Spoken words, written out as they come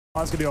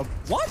That's going to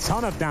do a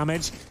ton of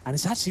damage, and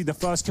it's actually the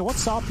first kill.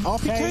 What's up?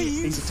 RPK?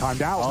 He's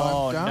timed out.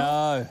 Oh,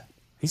 no.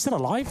 He's still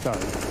alive, though.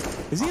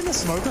 Is he in the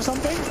smoke or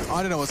something?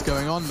 I don't know what's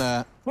going on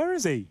there. Where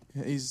is he?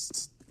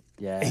 He's...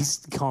 Yeah. He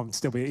can't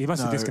still be... He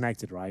must have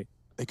disconnected, right?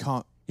 He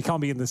can't... He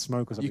can't be in the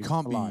smoke or something. You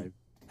can't alive.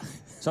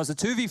 So it's a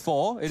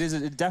 2v4. It is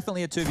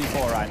definitely a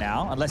 2v4 right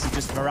now, unless he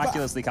just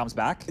miraculously comes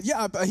back.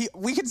 Yeah, but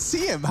we can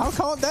see him. How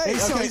can't they?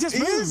 He just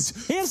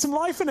moved. He had some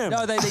life in him.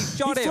 No, they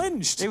shot him.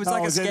 Flinched. It was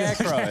like a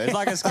scarecrow. It's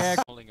like a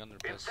scarecrow. Holding under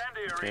press.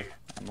 Okay,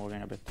 I'm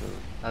moving a bit too.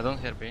 I don't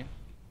hear B.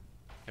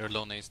 You're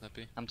low nade,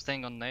 Snappy. I'm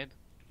staying on nade.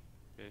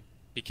 Okay.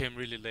 He came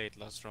really late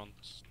last round.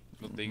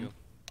 Not Deagle.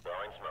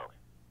 Throwing smoke.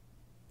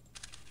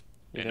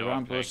 If You they know run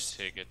I'm playing push,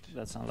 Take it.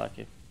 that's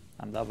unlucky.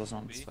 I'm double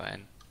zone. It's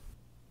fine.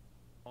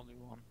 Only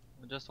one.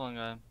 Just one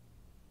guy.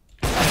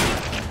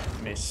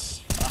 Miss.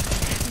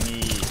 Fuck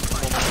me.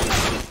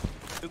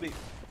 2B.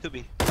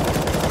 2B.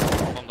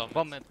 Bomb down.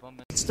 Bomb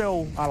mid.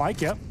 Still, I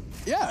like it.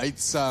 Yeah,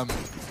 it's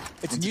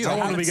new. No I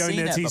one will be haven't going seen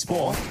near it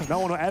before. T-Sport. No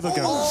one will ever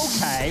go.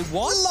 Okay,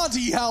 what?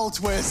 bloody hell,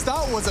 Twist.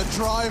 That was a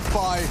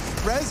drive-by.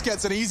 Rez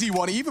gets an easy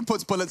one. He even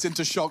puts bullets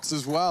into shocks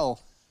as well.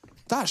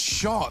 That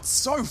shot,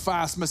 so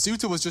fast.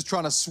 Misutaaa was just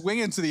trying to swing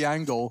into the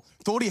angle.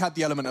 Thought he had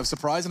the element of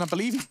surprise, and I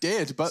believe he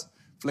did, but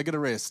flick of the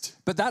wrist.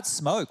 But that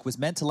smoke was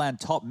meant to land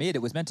top mid.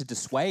 It was meant to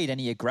dissuade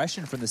any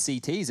aggression from the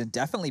CTs and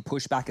definitely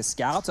push back a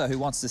scouter who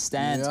wants to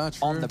stand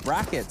on the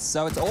brackets.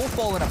 So it's all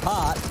fallen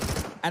apart.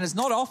 And it's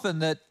not often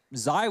that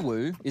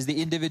ZywOo is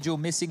the individual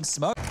missing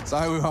smoke.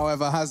 ZywOo,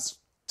 however, has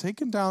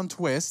taken down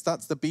Twist.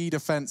 That's the B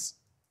defense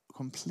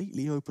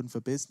completely open for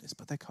business,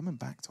 but they're coming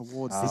back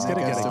towards He's going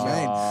to get a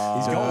domain.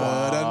 He's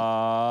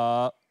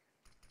got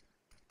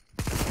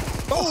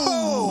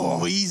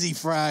Oh, easy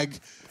frag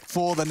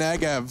for the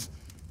Negev.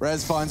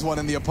 Rez finds one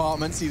in the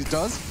apartments. He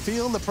does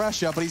feel the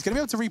pressure, but he's going to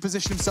be able to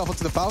reposition himself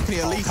onto the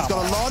balcony. At least he's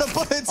got a lot of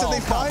bullets, and they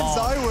find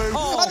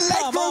ZywOo. And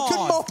Lekro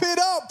can mop it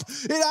up.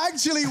 It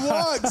actually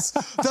works.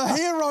 The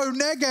hero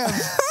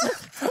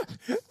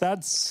Negev.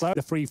 That's so...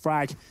 The free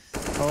frag.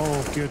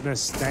 Oh,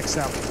 goodness. Next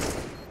up.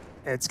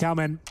 It's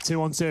coming.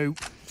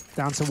 2-on-2.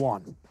 Down to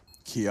 1.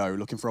 Kyo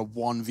looking for a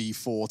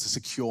 1v4 to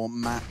secure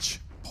match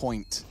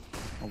point.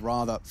 Or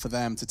rather, for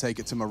them to take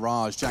it to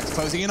Mirage. Jack's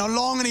closing in on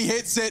long, and he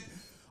hits it.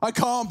 I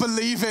can't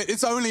believe it.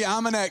 It's only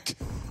Amanek.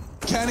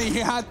 Kenny, he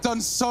had done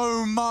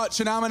so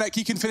much, and Amanek,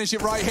 he can finish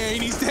it right here.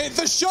 And he's hit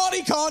the shot.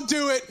 He can't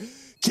do it.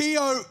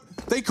 Kyo,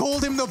 they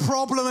called him the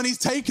problem, and he's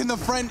taken the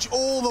French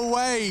all the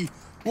way.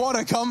 What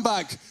a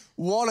comeback.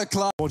 What a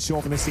club.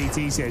 Short from the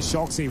CTs here.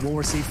 Shoxy will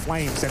receive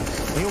flames, and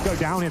he'll go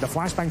down here. The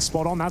flashbang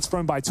spot on. That's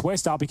thrown by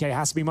Twist. RPK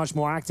has to be much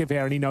more active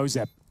here, and he knows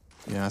it.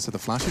 Yeah, so the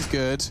flash is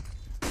good.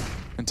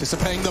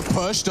 Anticipating the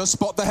push, does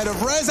spot the head of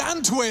Rez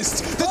and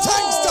Twist. The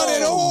tank's done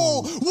it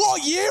all!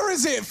 What year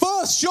is it?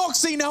 First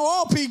Shoxy, now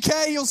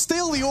RPK. He'll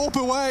steal the AWP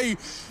away.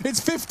 It's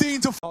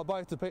 15 to... I'll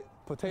buy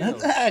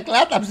potatoes.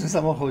 Claro, tá przy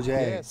samochodzie.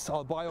 Yes,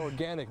 I'll buy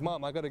organic.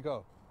 Mom, I gotta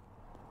go.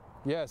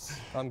 Yes,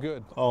 I'm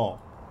good. O.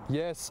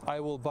 Yes,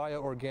 I will buy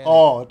organic.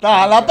 O,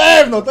 tak, na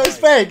pewno, to jest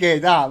fake,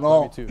 da,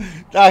 no.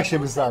 Tak się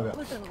wystawia.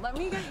 Listen, let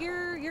me get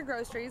your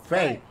groceries.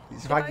 Fake,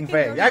 it's fucking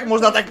fake. Jak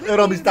można tak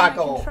robić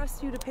taką?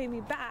 Trust you to pay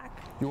me back.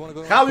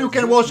 How you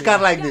can watch car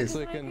like this?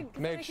 So I can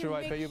make sure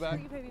I pay you back?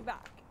 You pay me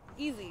back.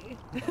 Easy.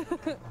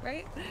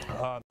 Right?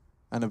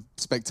 And a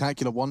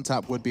spectacular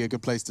one-tap would be a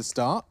good place to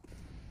start.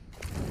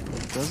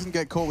 Doesn't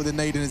get caught with a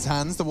nade in his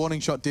hands. The warning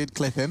shot did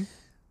clip him.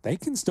 They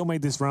can still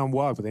make this round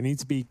work, but they need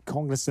to be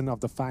cognizant of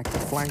the fact that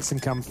flanks can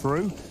come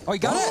through. Oh, he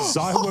got it!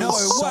 ZywOo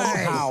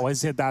somehow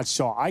has hit that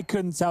shot. I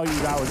couldn't tell you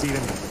that was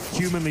even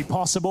humanly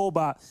possible,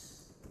 but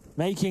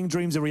making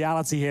dreams a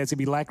reality here. It's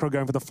going to be Lekro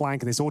going for the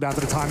flank, and it's all down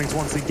to the timings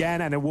once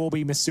again, and it will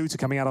be Misutaaa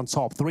coming out on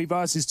top. 3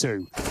 versus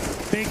 2.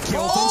 Big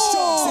kill from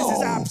Shox. This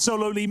is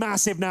absolutely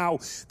massive now.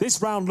 This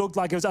round looked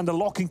like it was under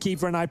lock and key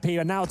for an IP,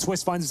 and now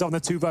Twist finds himself in the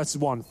 2 versus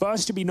 1.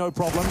 First should be no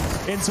problem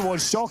in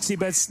towards Shoxy,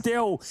 but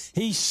still,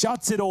 he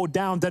shuts it all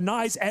down,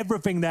 denies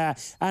everything there,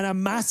 and a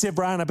massive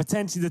round, and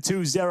potentially the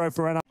 2-0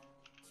 for an...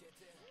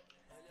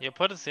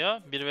 Yaparız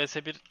ya. 1 vs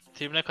 1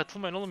 tribüne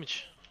katılmayın oğlum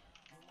hiç.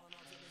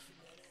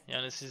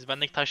 Yani siz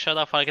bendeki taşları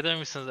daha fark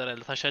edememişsiniz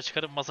herhalde. Taşları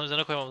çıkarıp masanın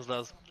üzerine koymamız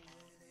lazım.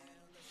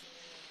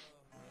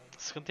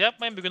 Sıkıntı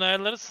yapmayın, bir gün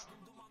ayarlarız.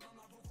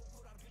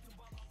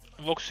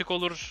 Woxic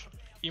olur,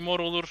 imorr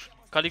olur,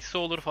 calyx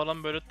olur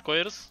falan böyle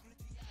koyarız.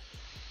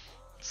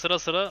 Sıra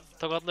sıra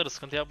tokatlarız,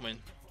 sıkıntı yapmayın.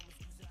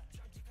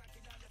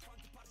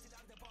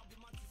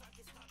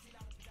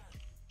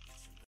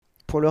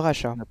 Pour le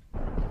rachat.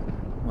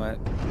 Ouais.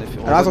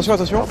 Alors attention,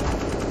 attention.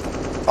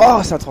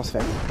 Oh, c'est un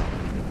transfert.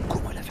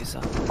 Comment il a fait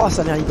ça? Oh,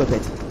 sa mère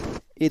hipopète.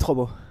 Il est trop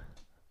beau.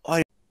 Oh,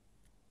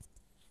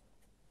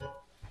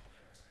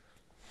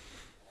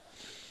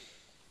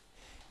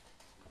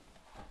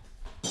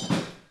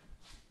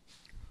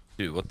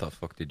 Dude, what the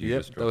fuck did you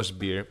just drop? That was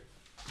beer.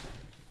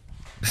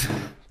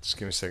 Just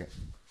give me a second.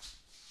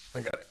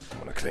 I got it. I'm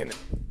gonna clean it.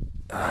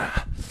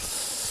 That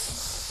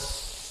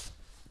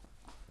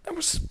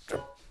was...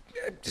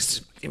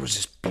 it was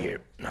just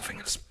beer. Nothing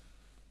else.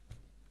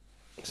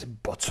 The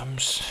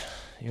bottoms,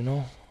 you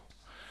know?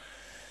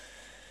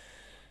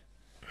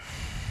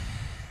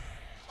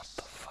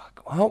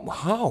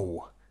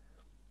 How?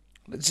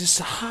 Just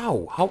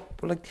how? How,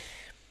 like,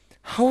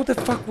 how the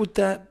fuck would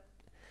that...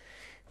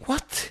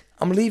 What?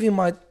 I'm leaving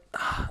my...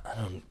 I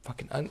don't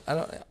fucking...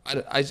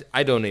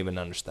 I don't even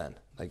understand.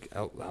 Like,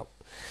 how...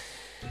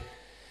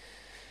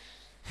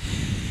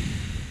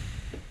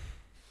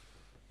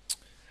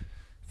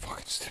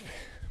 Fucking stupid.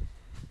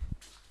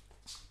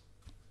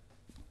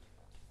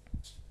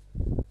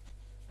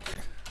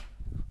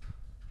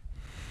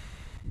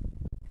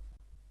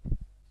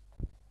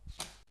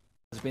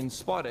 Has been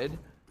spotted,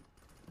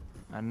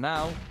 and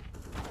now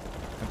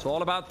it's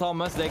all about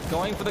Thomas. They're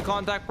going for the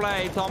contact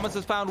play. Thomas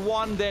has found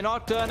one. They're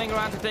not turning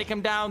around to take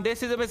him down.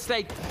 This is a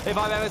mistake if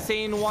I've ever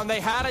seen one. They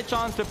had a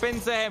chance to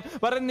pincer him,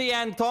 but in the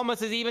end,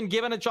 Thomas is even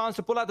given a chance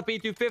to pull out the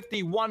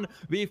P250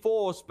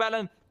 1v4.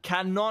 Spellen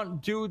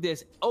cannot do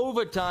this.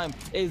 Overtime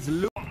is...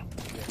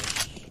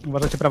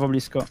 Uważajcie prawo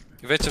blisko.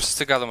 Wiecie,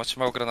 wszyscy gadą, macie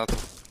mało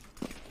granatów.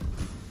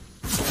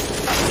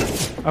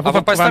 A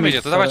WP jest tam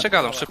idzie, to dawajcie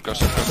gadą, szybko,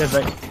 szybko.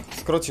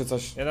 Skróćcie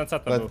coś. Jeden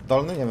CT był.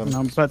 Dolny? Nie wiem.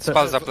 No, plecy.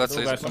 Spal za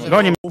plecy.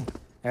 Goni.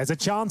 There's a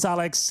chance,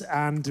 Alex,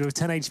 and with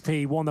 10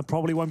 HP, one that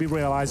probably won't be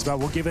realised, but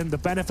we'll give him the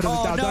benefit of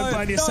the doubt. Don't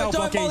burn yourself,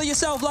 don't Lucky. bother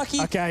yourself,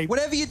 Lucky. Okay.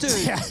 Whatever you do,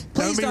 Yeah,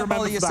 please don't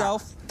bother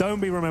yourself.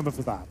 Don't be remembered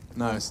for that.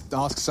 No,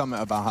 ask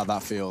Summit about how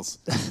that feels.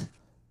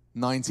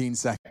 19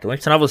 seconds. Então, vou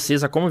ensinar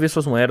vocês a como ver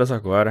suas moedas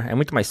agora. É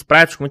muito mais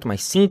prático, muito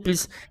mais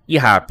simples e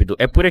rápido.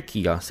 É por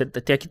aqui, ó. Você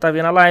até aqui tá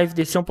vendo a live,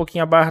 desceu um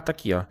pouquinho a barra, tá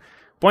aqui, ó.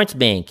 Point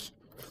Bank.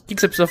 O que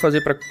você precisa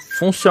fazer para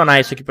funcionar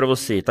isso aqui para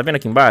você? Tá vendo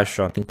aqui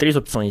embaixo, ó? Tem 3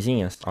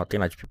 opçõezinhas. Ó, tem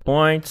lá de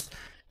points,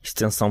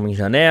 extensão em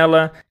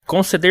janela,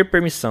 conceder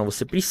permissão.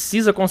 Você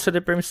precisa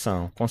conceder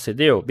permissão.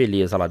 Concedeu?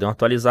 Beleza, lá deu uma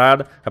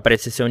atualizada.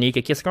 Aparece seu nick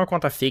aqui. Essa aqui é uma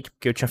conta fake,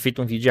 porque eu tinha feito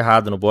um vídeo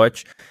errado no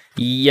bot.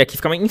 E aqui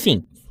fica...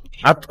 Enfim,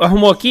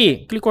 arrumou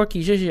aqui, clicou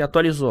aqui, GG,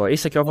 atualizou.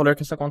 Esse aqui é o valor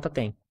que essa conta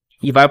tem.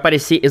 E vai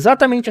aparecer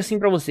exatamente assim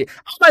pra você.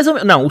 Mais ou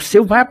menos. Não, o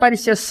seu vai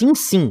aparecer assim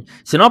sim.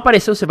 Se não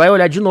apareceu, você vai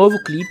olhar de novo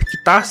o clipe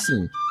que tá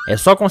assim. É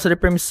só conceder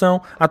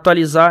permissão,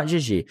 atualizar,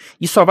 GG.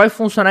 E só vai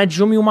funcionar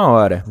de 1 em 1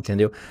 hora,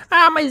 entendeu?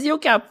 Ah, mas eu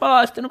que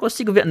aposto, eu não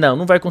consigo ver. Não,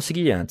 não vai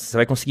conseguir antes. Você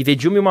vai conseguir ver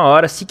de 1 em 1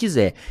 hora se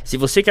quiser. Se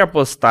você quer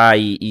apostar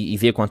e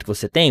ver quanto que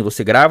você tem,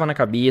 você grava na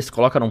cabeça,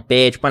 coloca num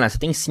pad, tipo, você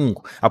tem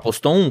 5.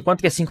 Apostou 1,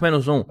 quanto que é 5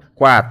 menos 1?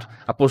 4.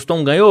 Apostou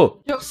 1,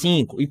 ganhou?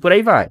 5. E por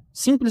aí vai.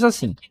 Simples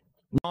assim.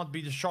 Not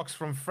be the shocks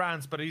from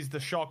France, but he's the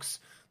shocks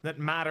that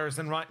matters.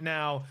 And right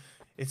now,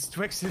 it's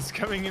Twixie's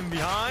coming in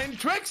behind.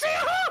 Twixie!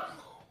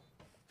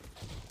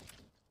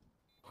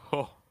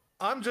 Oh.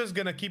 I'm just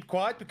gonna keep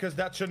quiet because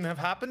that shouldn't have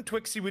happened.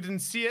 Twixie, we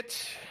didn't see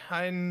it.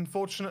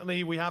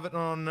 Unfortunately, we have it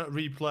on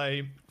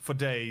replay for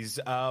days.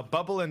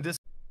 Bubble and this.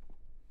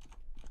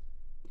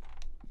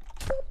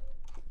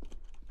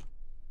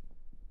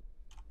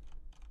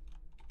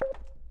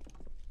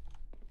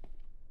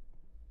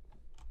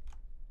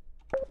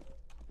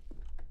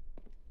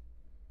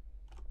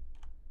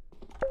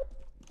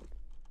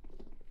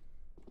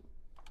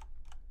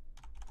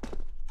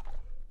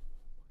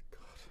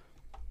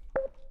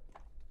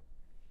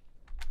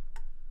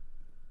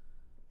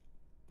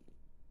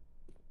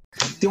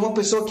 Tem uma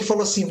pessoa que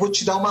falou assim, vou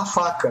te dar uma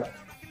faca.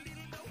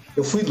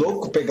 Eu fui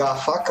louco pegar a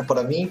faca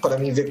para mim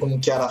ver como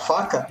que era a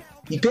faca,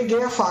 e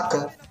peguei a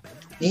faca.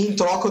 E em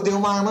troca eu dei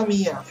uma arma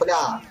minha. Falei,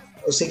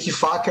 eu sei que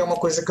faca é uma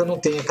coisa que eu não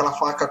tenho, aquela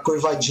faca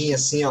curvadinha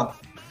assim, ó.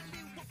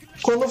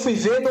 Quando eu fui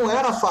ver, não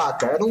era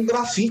faca, era um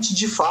grafite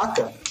de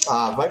faca.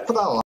 Vai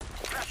pra lá.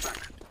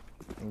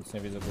 Nic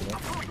nie widzę góry.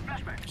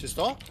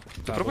 Czysto?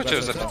 To próbujcie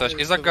już zachętać.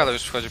 I za galę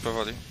już wchodzi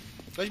powoli.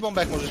 Weź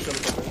bombę, jak możesz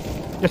fioletowy.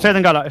 Jeszcze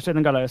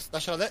jeden gala jest.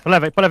 Dasz radę?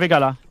 Po lewej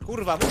gala.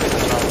 Kurwa, mówię.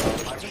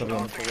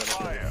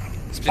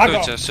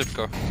 Splitujcie,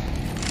 szybko.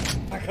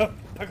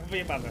 Tak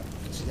wyjebane.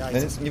 Ja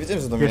nie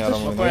wiedziałem, że do mnie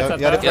jaram.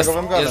 Ja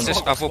repragowałem galę. Jesteś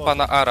AWP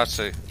na A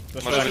raczej.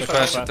 Może być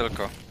B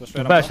tylko.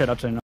 B się raczej, no.